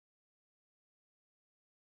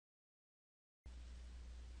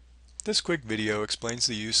This quick video explains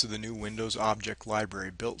the use of the new Windows object library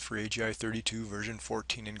built for AGi32 version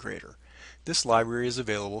 14 and greater. This library is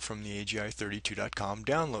available from the AGi32.com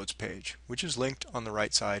downloads page, which is linked on the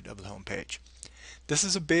right side of the home page. This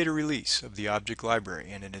is a beta release of the object library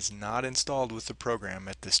and it is not installed with the program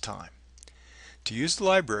at this time. To use the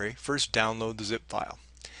library, first download the zip file.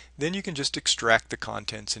 Then you can just extract the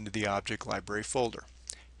contents into the object library folder.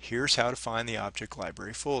 Here's how to find the object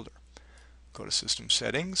library folder. Go to System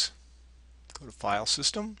Settings, go to File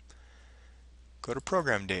System, go to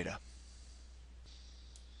Program Data.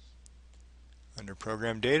 Under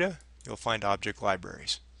Program Data, you'll find Object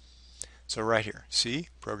Libraries. So right here, see?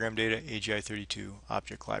 Program Data, AGi32,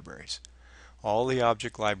 Object Libraries. All the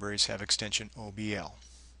object libraries have extension OBL.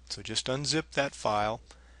 So just unzip that file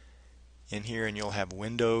in here and you'll have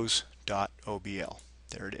windows.obl.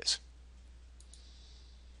 There it is.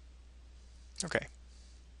 Okay.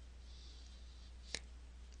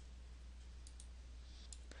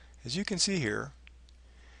 As you can see here,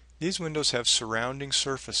 these windows have surrounding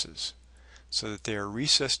surfaces so that they are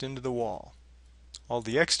recessed into the wall. All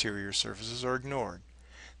the exterior surfaces are ignored.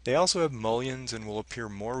 They also have mullions and will appear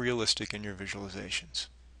more realistic in your visualizations.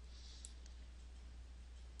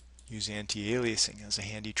 Use anti-aliasing as a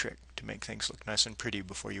handy trick to make things look nice and pretty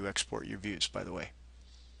before you export your views, by the way.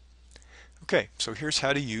 Okay, so here's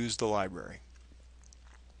how to use the library.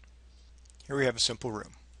 Here we have a simple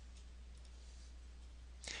room.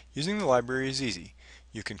 Using the library is easy.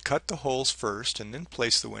 You can cut the holes first and then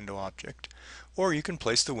place the window object, or you can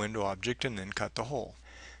place the window object and then cut the hole.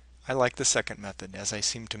 I like the second method as I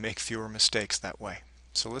seem to make fewer mistakes that way.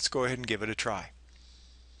 So let's go ahead and give it a try.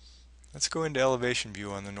 Let's go into elevation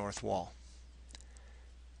view on the north wall.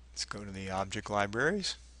 Let's go to the object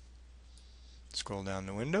libraries, scroll down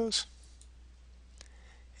to windows,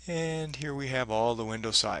 and here we have all the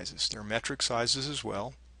window sizes. They're metric sizes as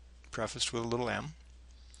well, prefaced with a little m.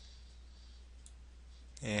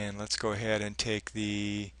 And let's go ahead and take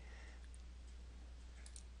the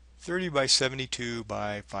 30 by 72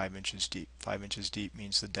 by 5 inches deep. 5 inches deep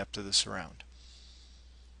means the depth of the surround.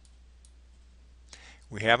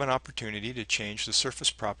 We have an opportunity to change the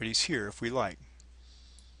surface properties here if we like.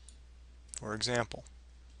 For example,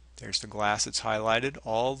 there's the glass that's highlighted.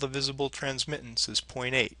 All the visible transmittance is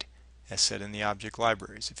 0.8 as said in the object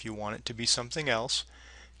libraries. If you want it to be something else,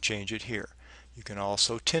 change it here. You can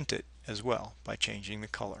also tint it as well by changing the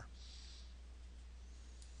color.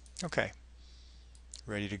 Okay,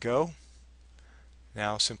 ready to go.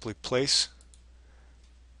 Now simply place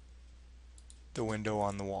the window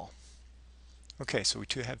on the wall. Okay, so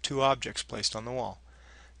we have two objects placed on the wall.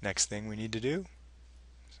 Next thing we need to do,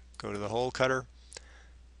 go to the hole cutter,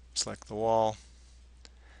 select the wall.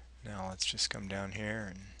 Now let's just come down here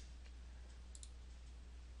and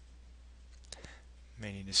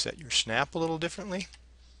may need to set your snap a little differently.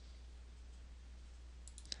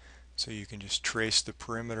 So you can just trace the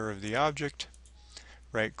perimeter of the object,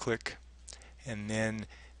 right click, and then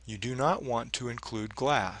you do not want to include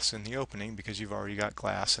glass in the opening because you've already got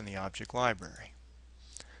glass in the object library.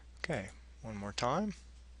 Okay, one more time.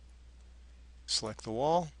 Select the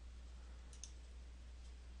wall.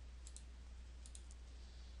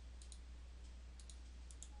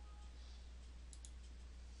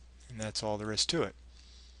 And that's all there is to it.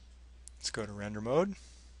 Let's go to render mode.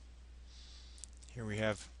 Here we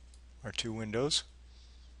have our two windows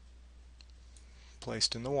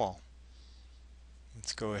placed in the wall.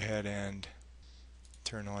 Let's go ahead and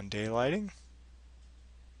turn on daylighting.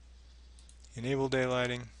 Enable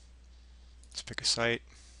daylighting. Let's pick a site.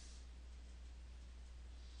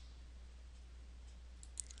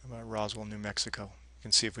 How about Roswell, New Mexico? You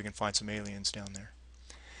can see if we can find some aliens down there.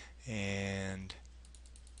 And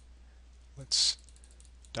let's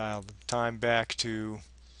dial the time back to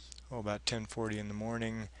about 10:40 in the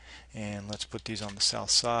morning, and let's put these on the south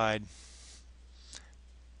side.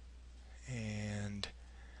 And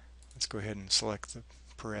let's go ahead and select the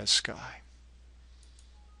Perez sky.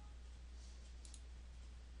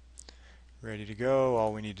 Ready to go.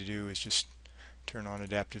 All we need to do is just turn on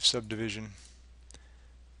adaptive subdivision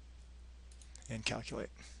and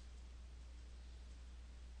calculate.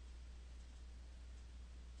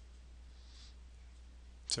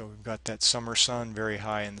 So we've got that summer sun very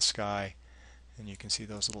high in the sky, and you can see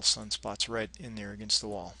those little sunspots right in there against the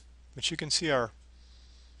wall. But you can see our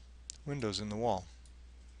windows in the wall.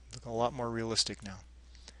 Look a lot more realistic now.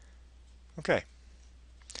 Okay,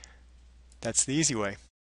 that's the easy way.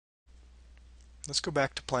 Let's go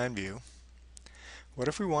back to plan view. What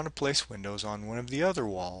if we want to place windows on one of the other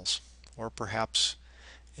walls, or perhaps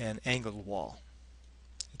an angled wall?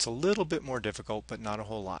 It's a little bit more difficult, but not a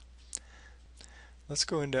whole lot. Let's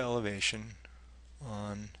go into elevation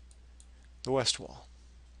on the west wall,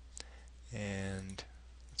 and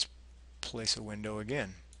let's place a window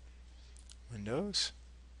again. Windows,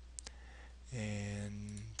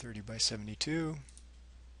 and 30 by 72.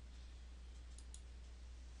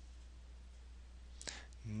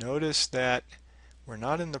 Notice that we're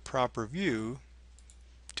not in the proper view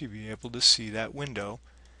to be able to see that window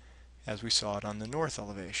as we saw it on the north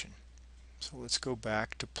elevation. So let's go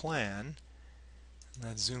back to plan.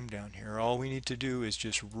 Let's zoom down here. All we need to do is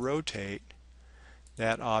just rotate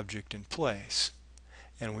that object in place,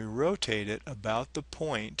 and we rotate it about the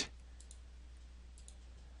point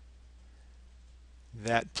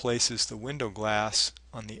that places the window glass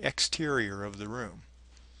on the exterior of the room.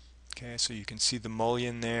 Okay, so you can see the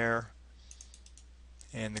mullion there,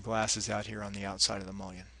 and the glass is out here on the outside of the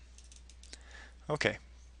mullion. Okay,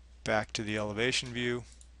 back to the elevation view,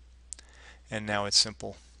 and now it's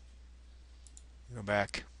simple. Go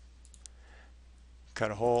back,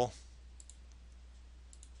 cut a hole,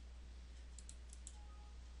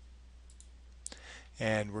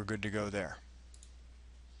 and we're good to go there.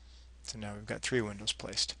 So now we've got 3 windows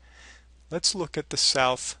placed. Let's look at the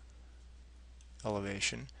south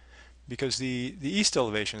elevation, because the east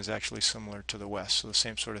elevation is actually similar to the west, so the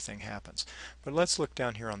same sort of thing happens. But let's look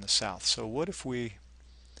down here on the south. So what if we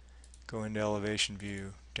go into elevation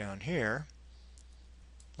view down here?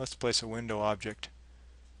 Let's place a window object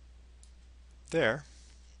there.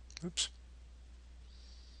 Oops.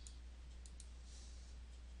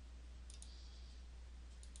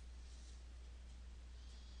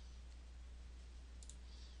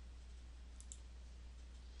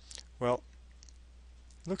 Well,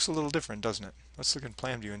 it looks a little different, doesn't it? Let's look in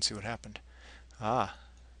plan view and see what happened. Ah,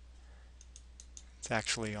 it's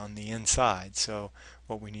actually on the inside, so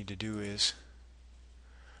what we need to do is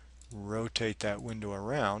rotate that window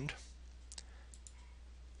around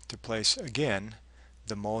to place again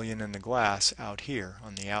the mullion and the glass out here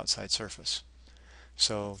on the outside surface.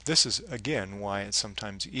 So this is again why it's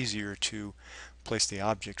sometimes easier to place the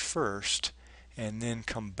object first and then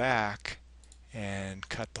come back and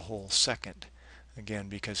cut the hole second. Again,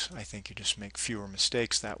 because I think you just make fewer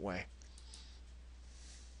mistakes that way.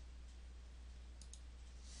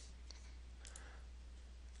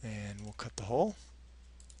 And we'll cut the hole.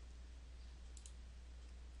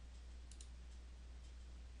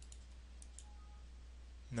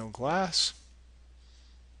 No glass.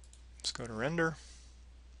 Let's go to render.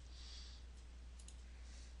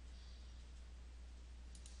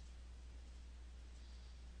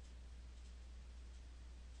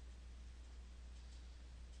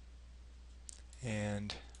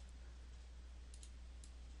 And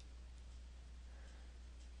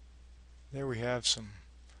there we have some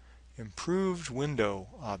improved window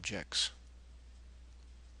objects.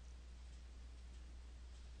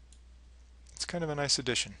 It's kind of a nice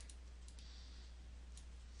addition.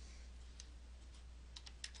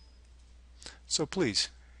 So please,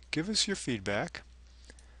 give us your feedback.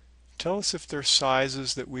 Tell us if there's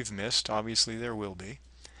sizes that we've missed. Obviously there will be.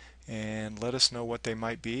 And let us know what they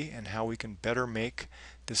might be and how we can better make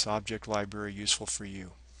this object library useful for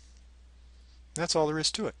you. That's all there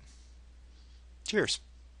is to it. Cheers.